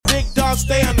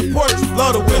stay on the porch,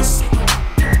 blow the whistle.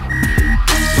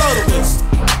 Blow the whistle.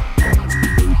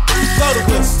 Blow the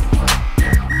whistle.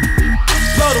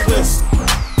 Blow the whistle.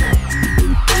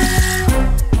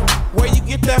 Where you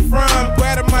get that from?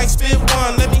 Grab a mic, spit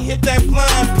one. Let me hit that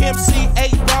blunt. Pimp C,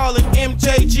 8 Ball, and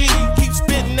MJG. Keep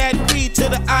spitting that B to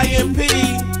the IMP.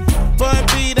 Bun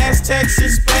B, that's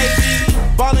Texas, baby.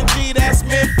 Ballin' G, that's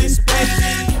Memphis,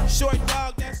 baby. Short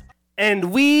dog, that's...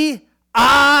 And we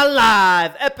are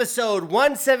live. Episode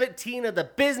 117 of the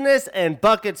Business and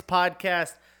Buckets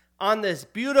podcast on this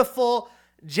beautiful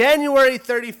January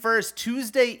 31st,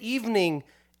 Tuesday evening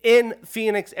in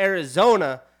Phoenix,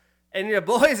 Arizona. And your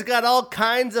boys got all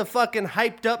kinds of fucking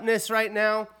hyped upness right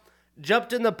now.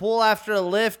 Jumped in the pool after a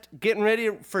lift, getting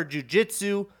ready for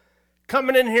jiu-jitsu.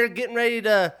 Coming in here, getting ready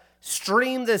to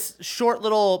stream this short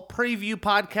little preview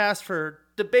podcast for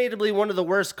debatably one of the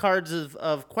worst cards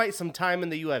of quite some time in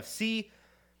the UFC.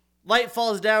 Light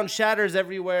falls down, shatters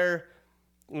everywhere.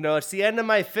 You know, it's the end of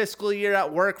my fiscal year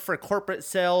at work for corporate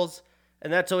sales,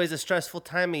 and that's always a stressful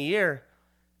time of year.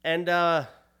 And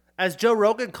as Joe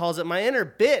Rogan calls it, my inner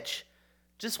bitch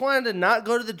just wanted to not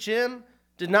go to the gym,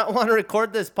 did not want to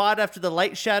record this pod after the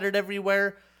light shattered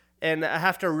everywhere, and I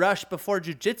have to rush before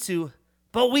jiu-jitsu.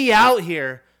 But we out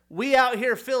here. We out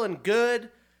here feeling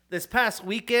good. This past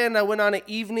weekend, I went on an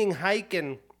evening hike,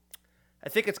 and I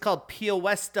think it's called Pia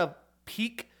Westa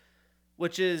Peak,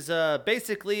 which is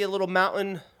basically a little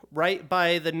mountain right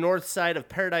by the north side of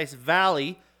Paradise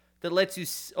Valley that lets you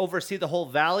oversee the whole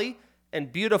valley.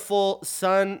 And beautiful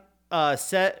sun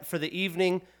set for the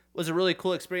evening. Was a really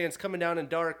cool experience coming down in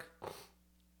dark.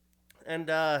 And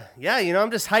yeah, you know,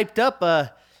 I'm just hyped up,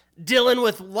 dealing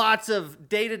with lots of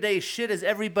day-to-day shit as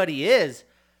everybody is.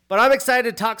 But I'm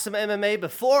excited to talk some MMA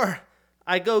before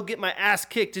I go get my ass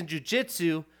kicked in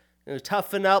jiu-jitsu, and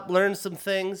toughen up, learn some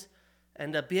things,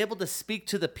 and be able to speak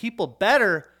to the people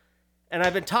better. And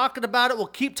I've been talking about it. We'll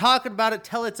keep talking about it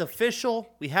till it's official.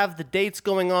 We have the dates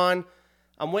going on.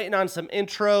 I'm waiting on some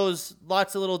intros,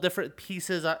 lots of little different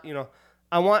pieces.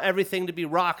 I want everything to be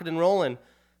rocking and rolling.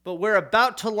 But we're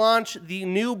about to launch the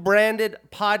new branded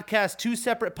podcast, 2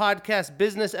 separate podcasts,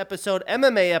 business episode,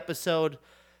 MMA episode,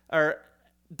 or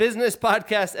business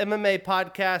podcast, MMA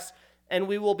podcast, and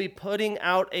we will be putting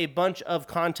out a bunch of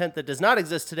content that does not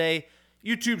exist today.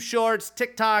 YouTube Shorts,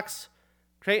 TikToks,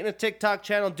 creating a TikTok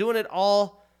channel, doing it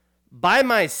all by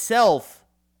myself,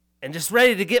 and just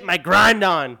ready to get my grind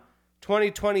on.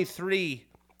 2023,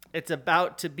 it's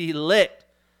about to be lit.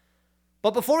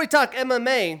 But before we talk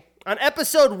MMA, on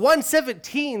episode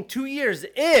 117, 2 years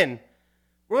in,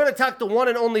 we're going to talk the one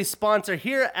and only sponsor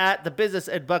here at the Business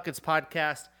and Buckets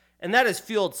podcast, and that is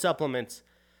Fueled Supplements.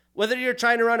 Whether you're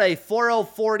trying to run a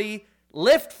 4040,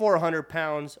 lift 400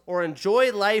 pounds, or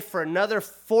enjoy life for another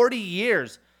 40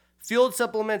 years, Fueled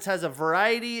Supplements has a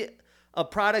variety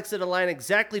of products that align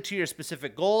exactly to your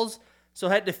specific goals. So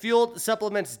head to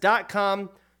fueledsupplements.com,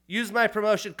 use my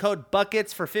promotion code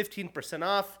BUCKETS for 15%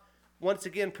 off. Once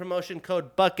again, promotion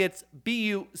code BUCKETS,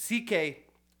 BUCKETS.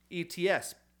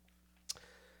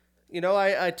 You know,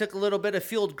 I took a little bit of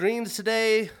Fueled Greens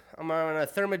today. I'm on a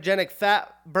thermogenic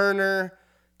fat burner,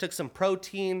 took some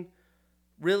protein,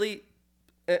 really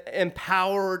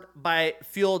empowered by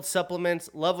Fueled Supplements.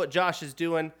 Love what Josh is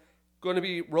doing. Going to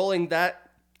be rolling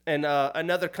that and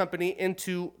another company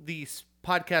into the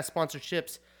podcast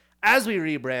sponsorships as we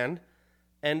rebrand,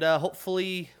 and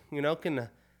hopefully, you know, can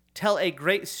tell a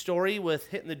great story with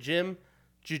hitting the gym,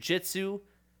 jiu-jitsu,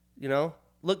 you know,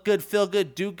 look good, feel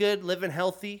good, do good, living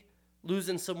healthy,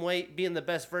 losing some weight, being the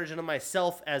best version of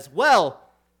myself as well.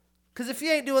 Because if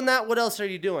you ain't doing that, what else are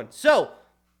you doing? So,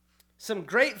 some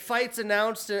great fights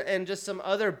announced and just some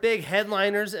other big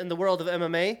headliners in the world of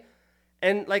MMA.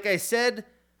 And like I said,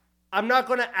 I'm not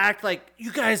going to act like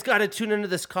you guys got to tune into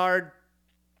this card.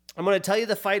 I'm going to tell you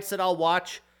the fights that I'll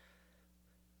watch.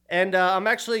 And I'm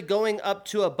actually going up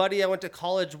to a buddy I went to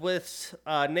college with,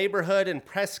 neighborhood in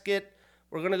Prescott.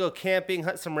 We're going to go camping,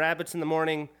 hunt some rabbits in the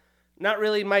morning. Not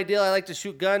really my deal. I like to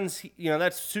shoot guns. You know,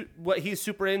 that's what he's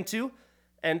super into.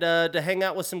 And to hang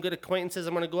out with some good acquaintances,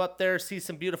 I'm going to go up there, see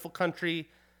some beautiful country,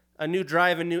 a new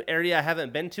drive, a new area I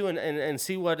haven't been to, and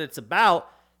see what it's about.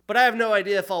 But I have no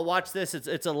idea if I'll watch this.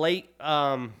 It's a late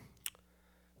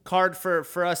card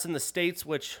for us in the States,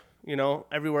 which, you know,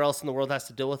 everywhere else in the world has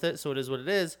to deal with it, so it is what it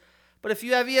is. But if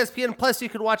you have ESPN Plus, you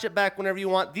could watch it back whenever you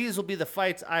want. These will be the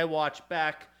fights I watch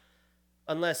back,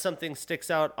 unless something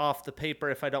sticks out off the paper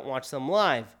if I don't watch them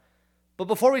live. But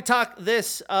before we talk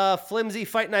this flimsy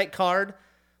fight night card,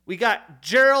 we got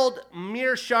Gerald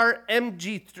Meerschaert,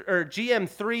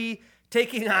 GM3,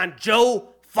 taking on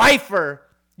Joe Pyfer,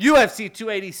 UFC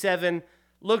 287.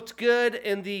 looked good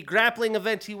in the grappling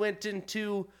event he went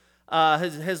into.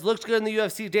 Has looked good in the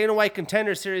UFC Dana White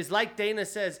Contender Series. Like Dana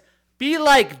says, be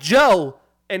like Joe,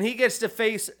 and he gets to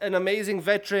face an amazing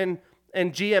veteran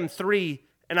and GM3,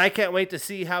 and I can't wait to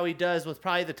see how he does with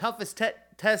probably the toughest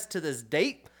test to this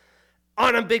date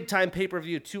on a big-time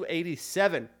pay-per-view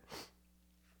 287.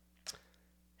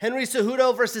 Henry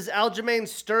Cejudo versus Aljamain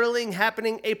Sterling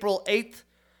happening April 8th.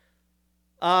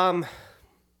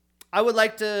 I would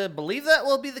like to believe that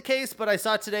will be the case, but I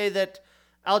saw today that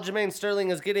Aljamain Sterling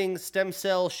is getting stem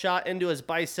cell shot into his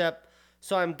bicep,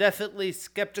 so I'm definitely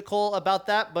skeptical about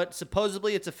that, but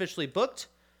supposedly it's officially booked.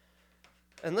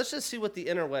 And let's just see what the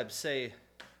interwebs say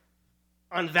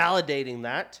on validating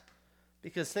that,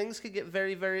 because things could get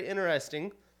very, very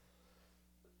interesting.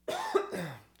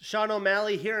 Sean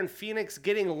O'Malley here in Phoenix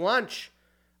getting lunch.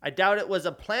 I doubt it was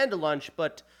a planned lunch,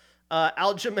 but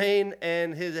Aljamain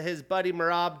and his buddy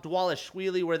Merab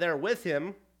Dvalishvili were there with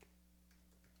him.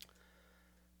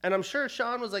 And I'm sure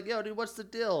Sean was like, yo, dude, what's the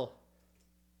deal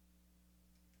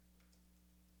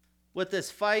with this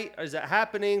fight? Is that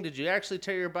happening? Did you actually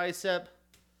tear your bicep?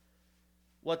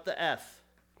 What the F?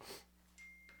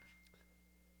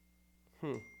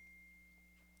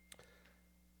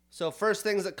 So first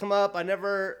things that come up, I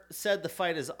never said the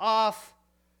fight is off.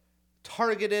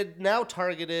 Now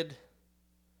targeted.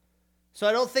 So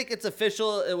I don't think it's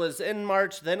official. It was in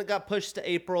March, then it got pushed to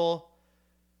April.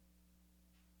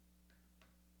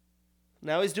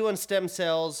 Now he's doing stem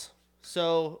cells.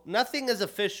 So nothing is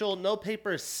official, no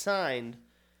paper is signed.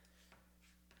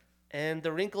 And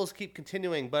the wrinkles keep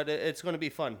continuing, but it's going to be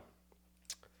fun.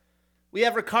 We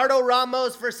have Ricardo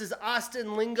Ramos versus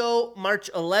Austin Lingo, March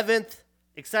 11th.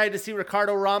 Excited to see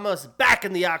Ricardo Ramos back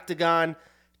in the octagon.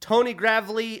 Tony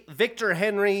Gravely, Victor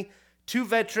Henry, two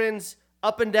veterans,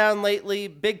 up and down lately.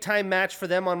 Big time match for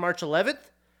them on March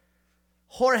 11th.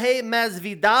 Jorge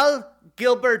Masvidal,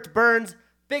 Gilbert Burns,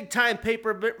 big time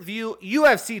pay-per-view,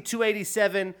 UFC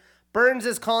 287. Burns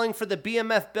is calling for the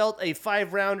BMF belt, a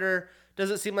 5-rounder.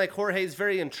 Doesn't seem like Jorge's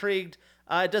very intrigued.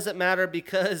 It doesn't matter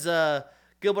because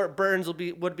Gilbert Burns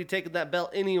would be taking that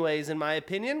belt anyways, in my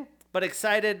opinion. But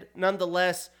excited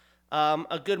nonetheless.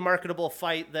 A good marketable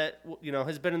fight that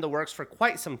has been in the works for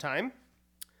quite some time.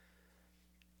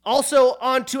 Also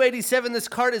on 287, this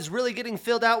card is really getting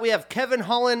filled out. We have Kevin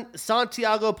Holland,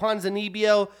 Santiago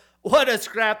Ponzinibbio. What a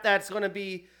scrap that's going to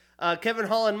be. Kevin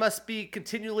Holland must be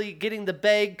continually getting the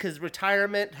bag because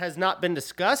retirement has not been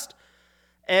discussed.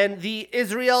 And the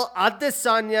Israel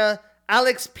Adesanya,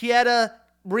 Alex Pieta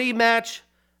rematch.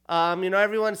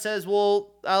 Everyone says,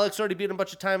 well, Alex already beat him a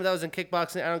bunch of times. That was in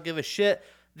kickboxing. I don't give a shit.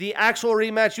 The actual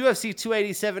rematch, UFC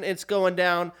 287, it's going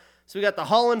down. So we got the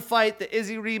Holland fight, the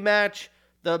Izzy rematch,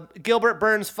 the Gilbert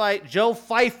Burns fight, Joe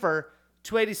Pfeiffer.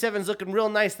 287 is looking real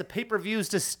nice. The pay-per-views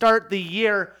to start the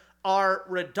year are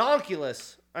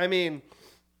redonkulous. I mean,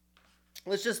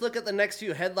 let's just look at the next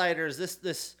few headliners.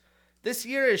 This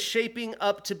year is shaping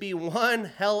up to be one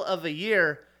hell of a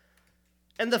year.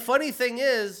 And the funny thing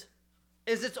is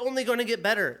it's only going to get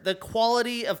better. The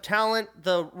quality of talent,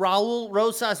 the Raul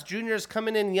Rosas Jr.'s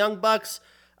coming in, Young Bucks.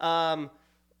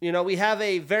 We have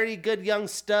a very good young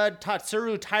stud,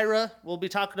 Tatsuro Taira, we'll be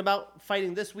talking about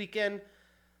fighting this weekend.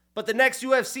 But the next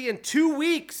UFC in 2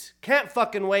 weeks, can't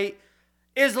fucking wait.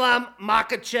 Islam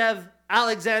Makhachev,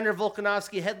 Alexander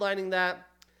Volkanovski headlining that.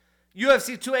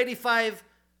 UFC 285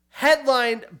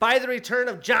 headlined by the return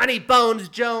of Johnny Bones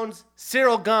Jones,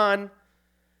 Cyril Gane.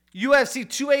 UFC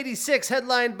 286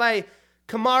 headlined by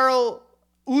Kamaru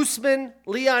Usman,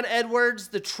 Leon Edwards,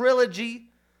 the trilogy.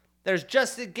 There's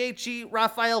Justin Gaethje,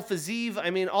 Rafael Fiziev. I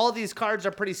mean, all these cards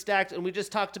are pretty stacked, and we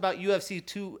just talked about UFC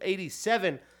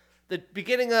 287. The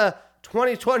beginning of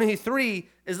 2023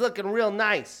 is looking real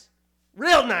nice.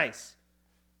 Real nice.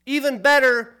 Even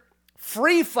better,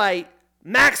 free fight,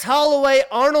 Max Holloway,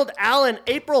 Arnold Allen,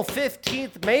 April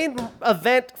 15th, main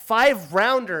event,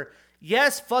 5-rounder.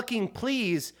 Yes, fucking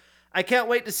please. I can't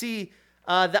wait to see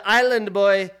the Island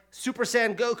Boy, Super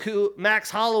Saiyan Goku,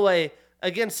 Max Holloway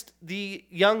against the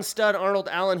young stud Arnold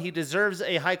Allen. He deserves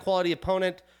a high-quality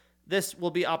opponent. This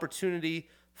will be opportunity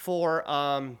for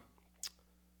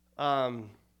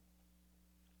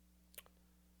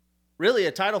really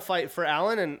a title fight for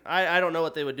Allen, and I don't know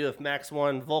what they would do if Max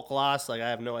won, Volk lost. I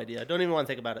have no idea. I don't even want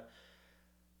to think about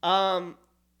it.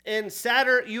 In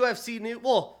Saturday UFC news,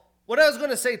 what I was going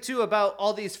to say too about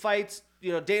all these fights,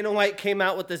 Dana White came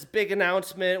out with this big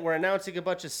announcement. We're announcing a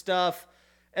bunch of stuff,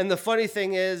 and the funny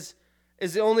thing is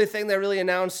the only thing they really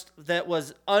announced that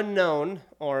was unknown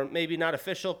or maybe not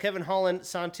official. Kevin Holland,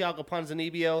 Santiago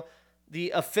Ponzinibbio,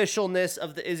 the officialness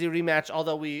of the Izzy rematch,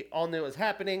 although we all knew it was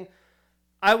happening.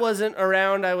 I wasn't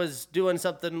around. I was doing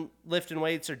something, lifting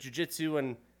weights or jiu-jitsu,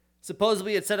 and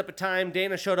supposedly it set up a time.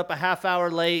 Dana showed up a half hour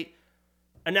late,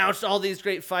 announced all these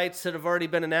great fights that have already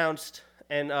been announced,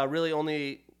 and really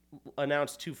only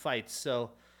announced 2 fights.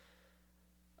 So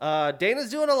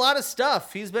Dana's doing a lot of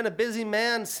stuff. He's been a busy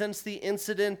man since the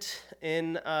incident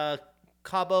in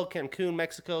Cabo, Cancun,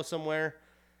 Mexico somewhere.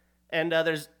 And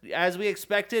there's, as we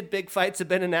expected, big fights have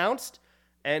been announced,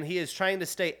 and he is trying to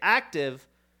stay active.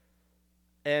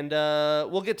 And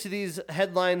we'll get to these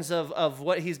headlines of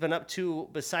what he's been up to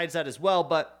besides that as well.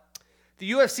 But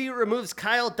the UFC removes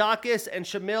Kyle Daukaus and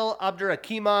Shamil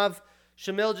Abdurakhimov.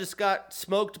 Shamil just got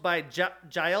smoked by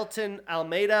Jailton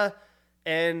Almeida.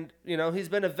 And, you know, he's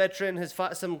been a veteran, has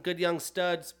fought some good young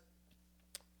studs.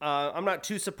 I'm not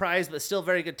too surprised, but still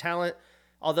very good talent.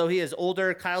 Although he is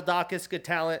older, Kyle Daukaus, good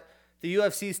talent. The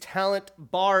UFC's talent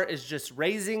bar is just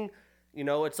raising. You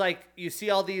know, it's like you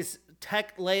see all these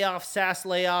tech layoffs, SaaS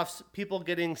layoffs, people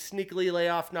getting sneakily laid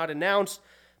off, not announced,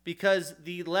 because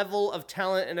the level of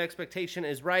talent and expectation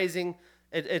is rising.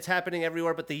 It's happening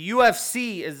everywhere, but the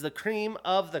UFC is the cream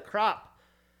of the crop.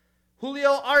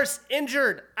 Julio Arce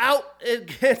injured, out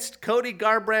against Cody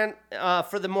Garbrandt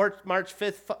for the March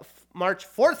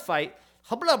 4th fight.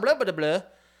 Blah, blah, blah,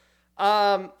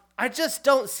 blah. I just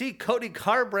don't see Cody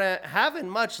Garbrandt having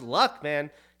much luck,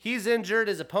 man. He's injured.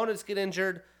 His opponents get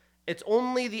injured. It's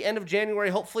only the end of January.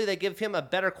 Hopefully they give him a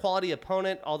better quality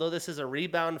opponent, although this is a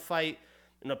rebound fight.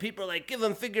 You know, people are like, give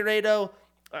him Figueiredo.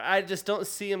 I just don't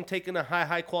see him taking a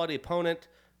high quality opponent.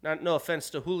 No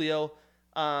offense to Julio,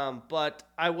 but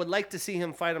I would like to see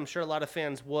him fight. I'm sure a lot of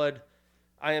fans would.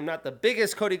 I am not the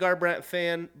biggest Cody Garbrandt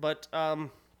fan, but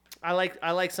I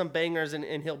like some bangers,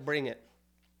 and he'll bring it.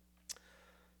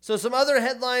 So some other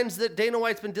headlines that Dana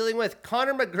White's been dealing with.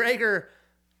 Conor McGregor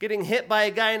getting hit by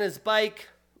a guy on his bike,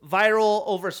 viral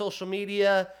over social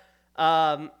media.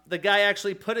 The guy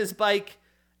actually put his bike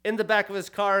in the back of his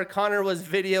car. Conor was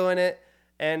videoing it,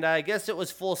 and I guess it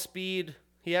was full speed.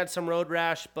 He had some road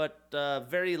rash, but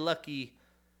very lucky.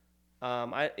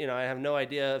 I have no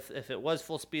idea if it was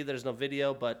full speed. There's no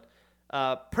video, but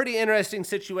pretty interesting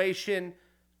situation.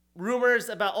 Rumors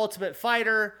about Ultimate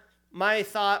Fighter. My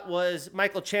thought was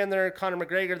Michael Chandler, Conor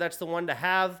McGregor. That's the one to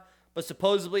have, but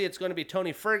supposedly it's going to be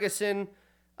Tony Ferguson.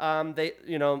 That's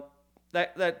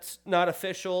not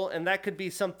official, and that could be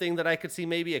something that I could see,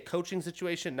 maybe a coaching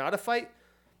situation, not a fight.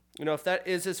 You know, if that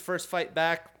is his first fight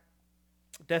back,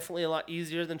 definitely a lot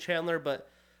easier than Chandler, but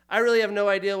I really have no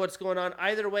idea what's going on.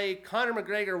 Either way, Conor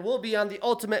McGregor will be on the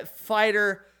Ultimate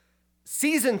Fighter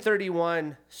Season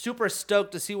 31. Super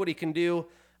stoked to see what he can do.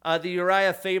 The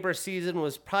Uriah Faber season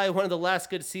was probably one of the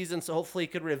last good seasons, so hopefully he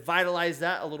could revitalize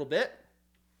that a little bit.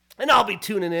 And I'll be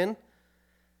tuning in.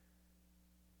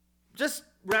 Just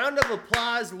round of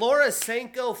applause. Laura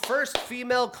Sanko, first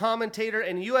female commentator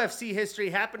in UFC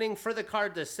history, happening for the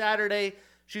card this Saturday.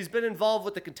 She's been involved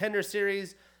with the Contender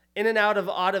Series, in and out of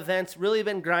odd events, really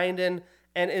been grinding,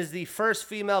 and is the first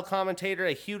female commentator,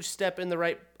 a huge step in the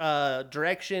right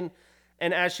direction.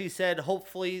 And as she said,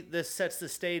 hopefully this sets the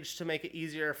stage to make it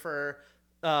easier for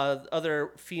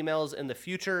other females in the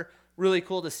future. Really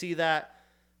cool to see that.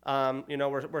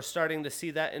 We're starting to see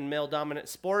that in male-dominant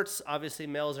sports. Obviously,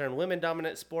 males are in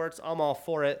women-dominant sports. I'm all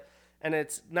for it. And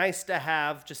it's nice to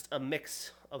have just a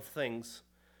mix of things.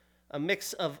 A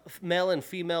mix of male and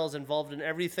females involved in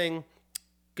everything.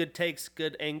 Good takes,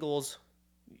 good angles.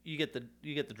 You get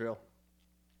the drill.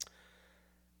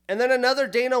 And then another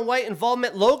Dana White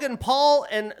involvement. Logan Paul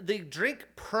and the drink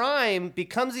Prime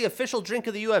becomes the official drink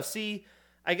of the UFC.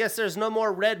 I guess there's no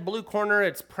more red, blue corner.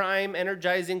 It's Prime,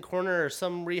 energizing corner, or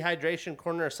some rehydration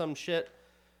corner or some shit.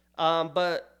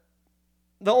 But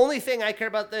the only thing I care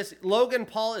about this, Logan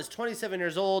Paul is 27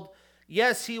 years old.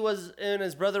 Yes, he and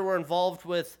his brother were involved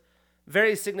with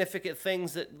very significant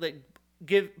things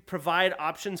that provide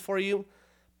options for you.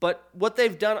 But what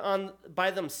they've done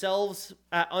by themselves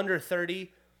at under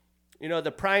 30,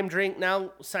 the Prime drink,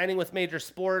 now signing with major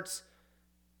sports,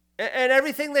 and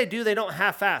everything they do, they don't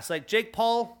half-ass. Like Jake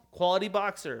Paul, quality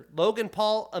boxer. Logan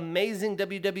Paul, amazing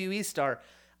WWE star.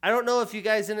 I don't know if you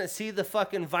guys didn't see the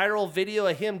fucking viral video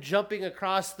of him jumping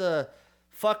across the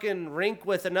fucking rink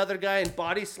with another guy and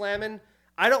body slamming.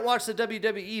 I don't watch the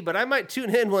WWE, but I might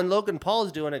tune in when Logan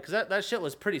Paul's doing it, because that shit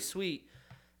was pretty sweet.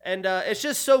 And it's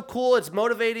just so cool. It's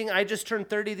motivating. I just turned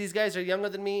 30. These guys are younger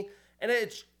than me. And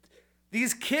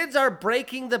these kids are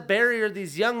breaking the barrier.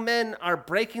 These young men are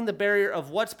breaking the barrier of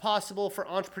what's possible for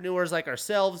entrepreneurs like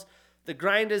ourselves. The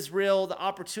grind is real. The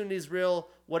opportunity is real.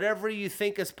 Whatever you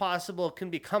think is possible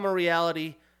can become a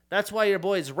reality. That's why your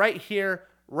boy is right here,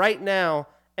 right now.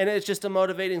 and it's just a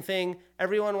motivating thing.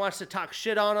 Everyone wants to talk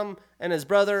shit on him and his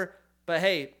brother, but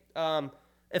hey,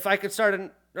 if I could start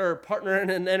or partner in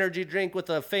an energy drink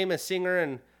with a famous singer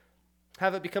and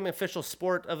have it become an official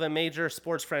sport of a major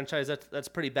sports franchise, that's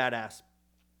pretty badass.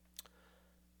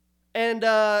 And,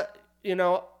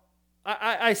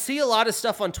 I see a lot of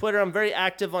stuff on Twitter. I'm very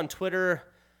active on Twitter.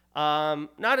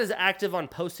 Not as active on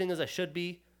posting as I should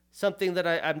be. Something that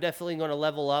I'm definitely going to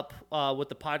level up with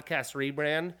the podcast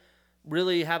rebrand.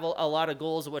 Really have a lot of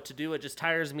goals of what to do. It just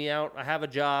tires me out. I have a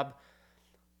job.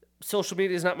 Social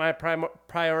media is not my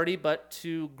priority, but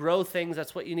to grow things,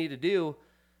 that's what you need to do.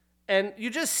 And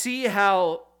you just see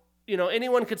how,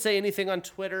 anyone could say anything on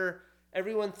Twitter.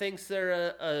 Everyone thinks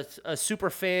they're a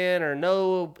super fan or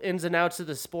know ins and outs of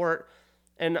the sport.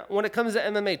 And when it comes to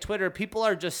MMA Twitter, people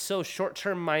are just so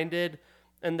short-term minded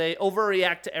and they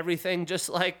overreact to everything, just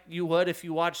like you would if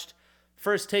you watched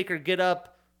First Taker get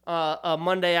up a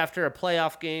Monday after a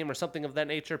playoff game or something of that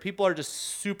nature. People are just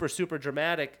super, super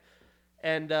dramatic.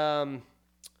 And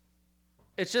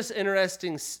it's just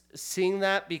interesting seeing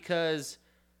that because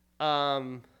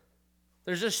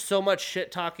there's just so much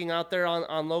shit talking out there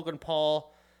on Logan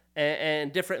Paul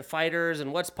and different fighters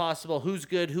and what's possible, who's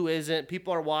good, who isn't.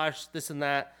 People are washed, this and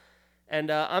that. And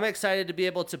I'm excited to be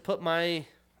able to put my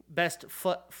best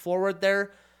foot forward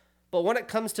there. But when it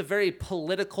comes to very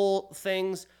political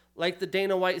things like the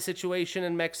Dana White situation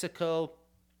in Mexico,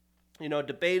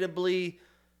 debatably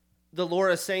the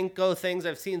Laura Sanko things,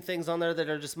 I've seen things on there that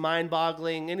are just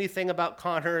mind-boggling. Anything about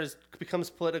Conor becomes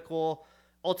political.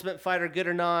 Ultimate Fighter, good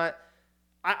or not.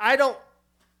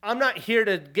 I'm not here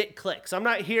to get clicks. I'm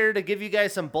not here to give you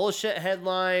guys some bullshit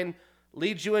headline,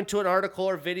 lead you into an article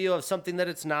or video of something that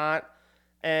it's not,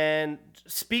 and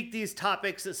speak these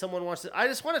topics that someone wants to. I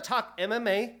just want to talk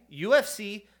MMA,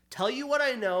 UFC, tell you what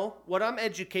I know, what I'm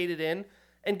educated in,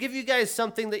 and give you guys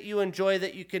something that you enjoy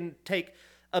that you can take.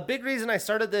 A big reason I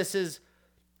started this is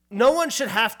no one should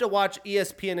have to watch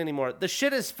ESPN anymore. The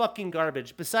shit is fucking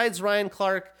garbage. Besides Ryan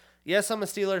Clark, yes, I'm a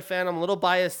Steelers fan. I'm a little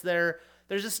biased there.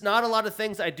 There's just not a lot of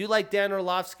things. I do like Dan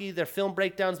Orlovsky, their film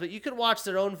breakdowns, but you can watch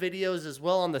their own videos as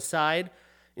well on the side.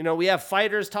 We have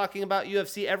fighters talking about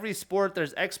UFC, every sport.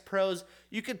 There's ex-pros.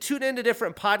 You can tune into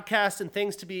different podcasts and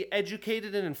things to be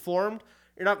educated and informed.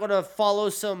 You're not going to follow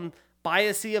some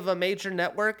biasy of a major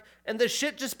network. And the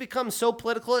shit just becomes so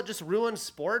political, it just ruins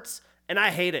sports, and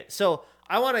I hate it. So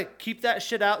I want to keep that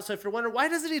shit out. So if you're wondering, why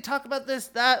doesn't he talk about this,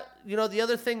 that, the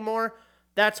other thing more?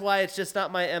 That's why it's just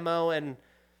not my MO, and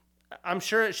I'm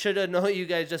sure it should annoy you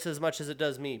guys just as much as it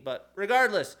does me. But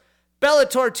regardless,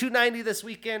 Bellator 290 this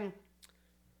weekend.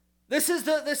 This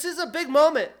is a big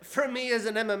moment for me as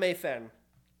an MMA fan.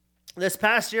 This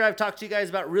past year, I've talked to you guys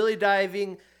about really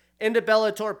diving into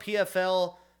Bellator,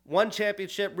 PFL, one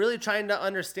championship, really trying to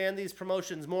understand these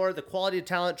promotions more, the quality of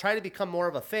talent, try to become more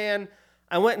of a fan.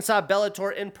 I went and saw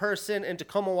Bellator in person in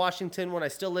Tacoma, Washington when I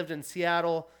still lived in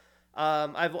Seattle.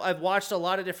 I've watched a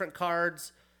lot of different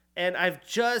cards, and I've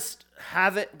just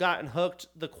haven't gotten hooked.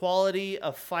 The quality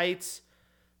of fights,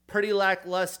 pretty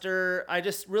lackluster. I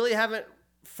just really haven't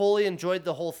fully enjoyed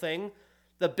the whole thing.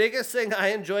 The biggest thing I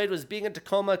enjoyed was being in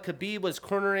Tacoma. Khabib was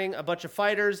cornering a bunch of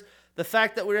fighters. The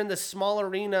fact that we're in this small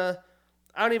arena,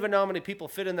 I don't even know how many people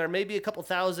fit in there. Maybe a couple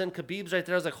thousand. Khabib's right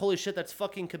there. I was like, holy shit, that's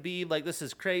fucking Khabib. Like, this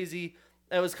is crazy.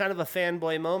 It was kind of a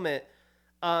fanboy moment.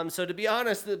 So to be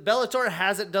honest, the Bellator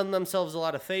hasn't done themselves a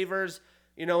lot of favors.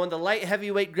 When the light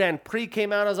heavyweight Grand Prix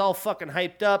came out, I was all fucking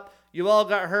hyped up. You all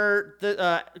got hurt.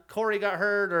 Corey got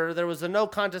hurt, or there was a no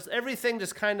contest. Everything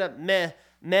just kind of meh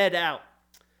out.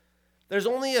 There's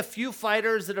only a few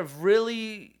fighters that have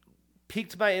really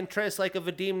piqued my interest, like a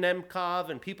Vadim Nemkov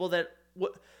and people that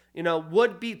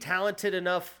would be talented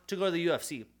enough to go to the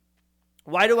UFC.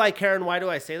 Why do I care and why do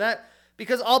I say that?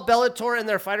 Because all Bellator and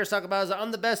their fighters talk about is,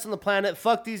 I'm the best on the planet,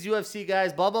 fuck these UFC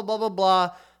guys, blah, blah, blah, blah,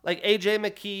 blah. Like AJ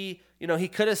McKee, he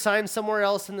could have signed somewhere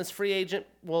else in this free agent,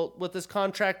 with this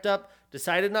contract up,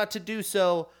 decided not to do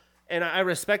so, and I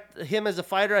respect him as a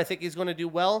fighter. I think he's going to do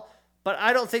well, but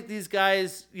I don't think these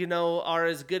guys, are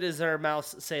as good as their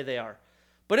mouths say they are.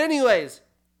 But anyways,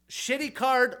 shitty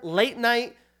card, late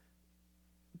night,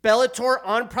 Bellator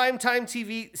on primetime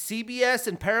TV, CBS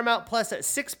and Paramount Plus at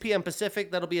 6 p.m.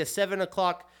 Pacific. That'll be a 7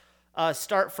 o'clock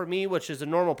start for me, which is a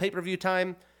normal pay-per-view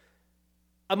time.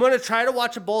 I'm going to try to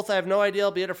watch them both. I have no idea.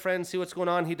 I'll be at a friend, see what's going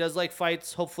on. He does like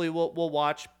fights. Hopefully we'll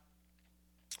watch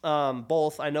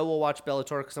both. I know we'll watch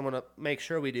Bellator because I'm going to make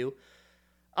sure we do.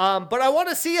 But I want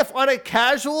to see if on a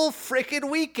casual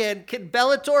freaking weekend, can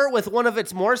Bellator, with one of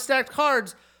its more stacked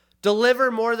cards,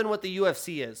 deliver more than what the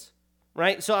UFC is.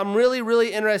 right? So I'm really,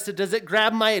 really interested. Does it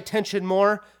grab my attention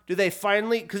more? Do they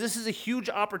finally, because this is a huge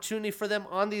opportunity for them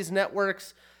on these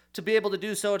networks to be able to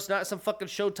do so. It's not some fucking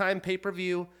Showtime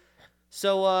pay-per-view.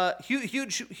 So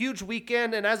huge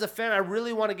weekend, and as a fan, I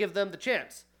really want to give them the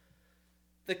chance.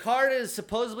 The card is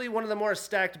supposedly one of the more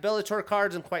stacked Bellator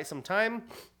cards in quite some time.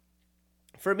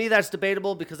 For me, that's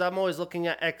debatable because I'm always looking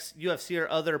at ex-UFC or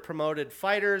other promoted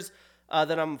fighters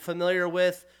that I'm familiar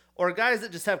with, or guys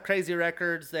that just have crazy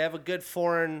records. They have a good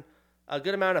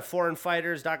amount of foreign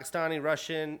fighters, Dagestani,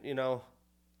 Russian,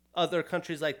 other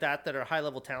countries like that are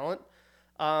high-level talent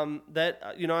that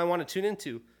I want to tune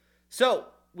into. So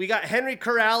we got Henry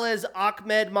Corrales,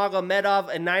 Ahmed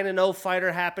Magomedov, a 9-0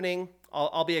 fighter happening.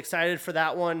 I'll be excited for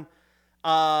that one.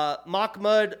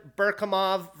 Mahmoud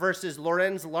Berkamov versus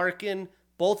Lorenz Larkin,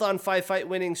 both on 5-fight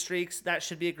winning streaks. That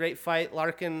should be a great fight.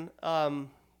 Larkin,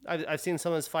 I've seen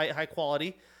some of his fight, high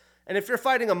quality. And if you're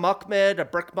fighting a Mahmoud, a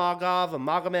Berkamov, a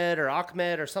Magomed, or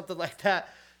Ahmed, or something like that,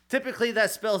 typically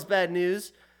that spells bad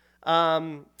news.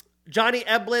 Johnny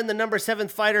Eblen, the number 7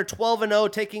 fighter,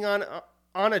 12-0, taking on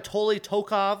Anatoly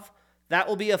Tokov. That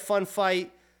will be a fun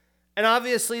fight. And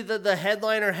obviously the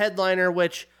headliner,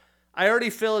 which I already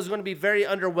feel is going to be very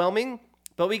underwhelming,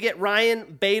 but we get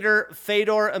Ryan Bader,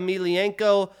 Fedor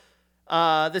Emelianenko.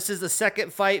 This is the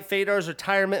second fight, Fedor's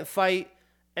retirement fight,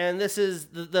 and this is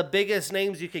the biggest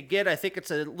names you could get. I think it's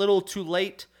a little too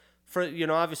late for,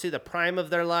 obviously the prime of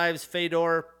their lives.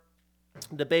 Fedor,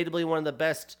 debatably one of the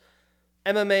best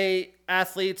MMA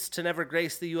athletes to never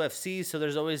grace the UFC, so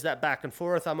there's always that back and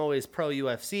forth. I'm always pro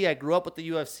UFC. I grew up with the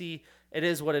UFC. It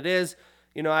is what it is.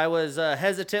 I was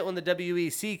hesitant when the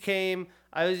WEC came.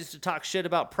 I always used to talk shit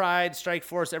about Pride,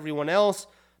 Strikeforce, everyone else.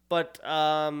 But,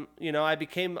 I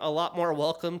became a lot more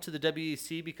welcome to the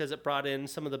WEC because it brought in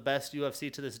some of the best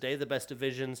UFC to this day, the best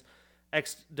divisions,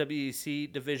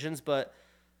 ex-WEC divisions. But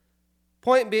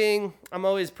point being, I'm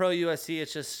always pro UFC.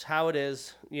 It's just how it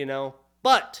is,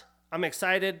 But I'm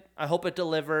excited. I hope it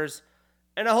delivers.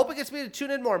 And I hope it gets me to tune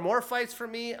in more. More fights for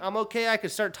me. I'm okay. I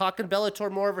could start talking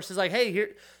Bellator more versus like, hey,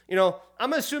 here,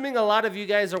 I'm assuming a lot of you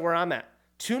guys are where I'm at.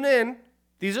 Tune in.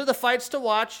 These are the fights to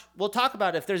watch. We'll talk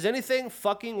about it. If there's anything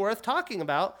fucking worth talking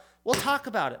about, we'll talk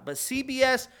about it. But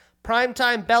CBS,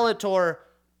 primetime Bellator,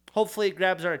 hopefully it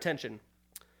grabs our attention.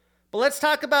 But let's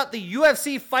talk about the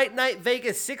UFC Fight Night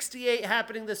Vegas 68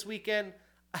 happening this weekend.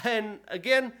 And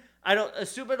again, I don't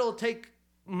assume it'll take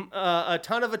a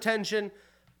ton of attention,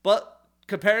 but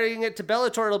comparing it to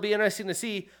Bellator, it'll be interesting to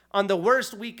see on the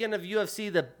worst weekend of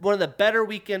UFC, one of the better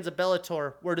weekends of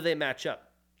Bellator, where do they match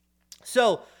up?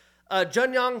 So,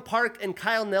 Jun Yong Park and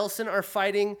Kyle Nelson are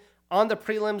fighting on the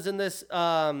prelims in this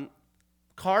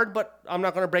card, but I'm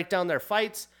not going to break down their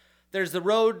fights. There's the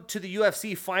road to the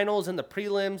UFC finals and the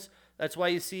prelims. That's why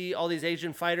you see all these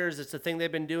Asian fighters. It's a thing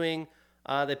they've been doing.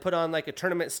 They put on like a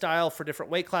tournament style for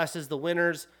different weight classes. The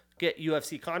winners get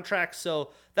UFC contracts.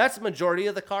 So that's the majority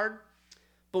of the card.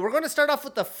 But we're going to start off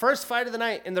with the first fight of the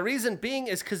night. And the reason being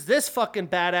is because this fucking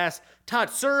badass,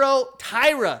 Tatsuro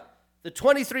Taira, the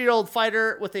 23-year-old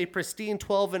fighter with a pristine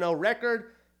 12-0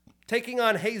 record, taking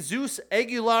on Jesus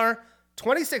Aguilar,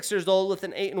 26 years old with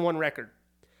an 8-1 record.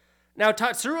 Now,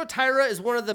 Tatsuro Taira is one of the